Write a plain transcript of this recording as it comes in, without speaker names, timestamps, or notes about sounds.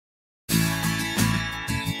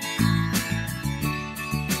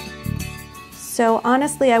So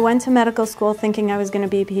honestly, I went to medical school thinking I was going to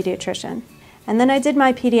be a pediatrician. And then I did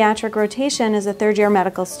my pediatric rotation as a third-year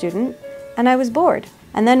medical student, and I was bored.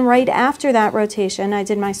 And then right after that rotation, I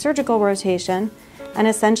did my surgical rotation, and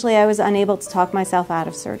essentially I was unable to talk myself out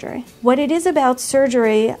of surgery. What it is about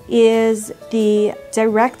surgery is the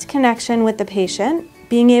direct connection with the patient,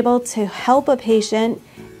 being able to help a patient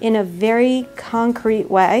in a very concrete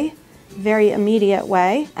way, very immediate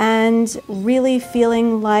way, and really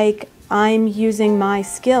feeling like I'm using my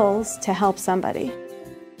skills to help somebody.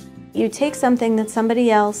 You take something that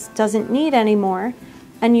somebody else doesn't need anymore,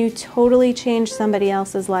 and you totally change somebody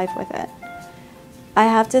else's life with it. I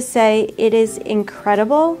have to say, it is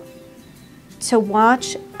incredible to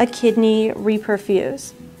watch a kidney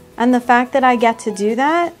reperfuse. And the fact that I get to do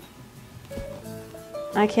that,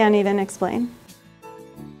 I can't even explain.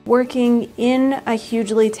 Working in a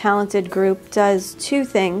hugely talented group does two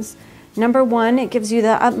things. Number one, it gives you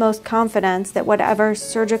the utmost confidence that whatever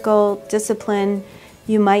surgical discipline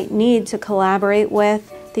you might need to collaborate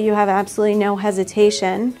with, that you have absolutely no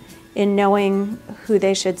hesitation in knowing who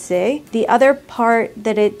they should see. The other part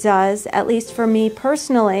that it does, at least for me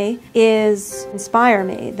personally, is inspire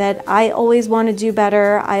me, that I always want to do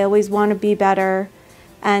better, I always want to be better.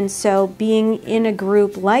 And so being in a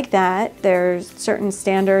group like that, there's certain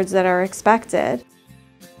standards that are expected.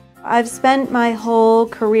 I've spent my whole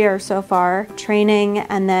career so far training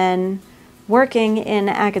and then working in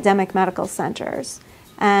academic medical centers.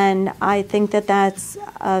 And I think that that's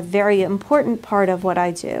a very important part of what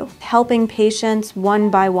I do. Helping patients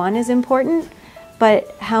one by one is important,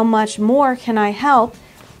 but how much more can I help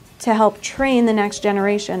to help train the next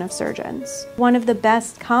generation of surgeons? One of the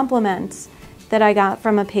best compliments that I got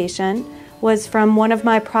from a patient was from one of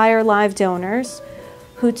my prior live donors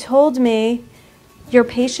who told me, "Your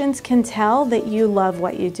patients can tell that you love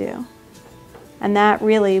what you do." And that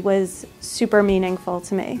really was super meaningful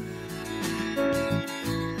to me.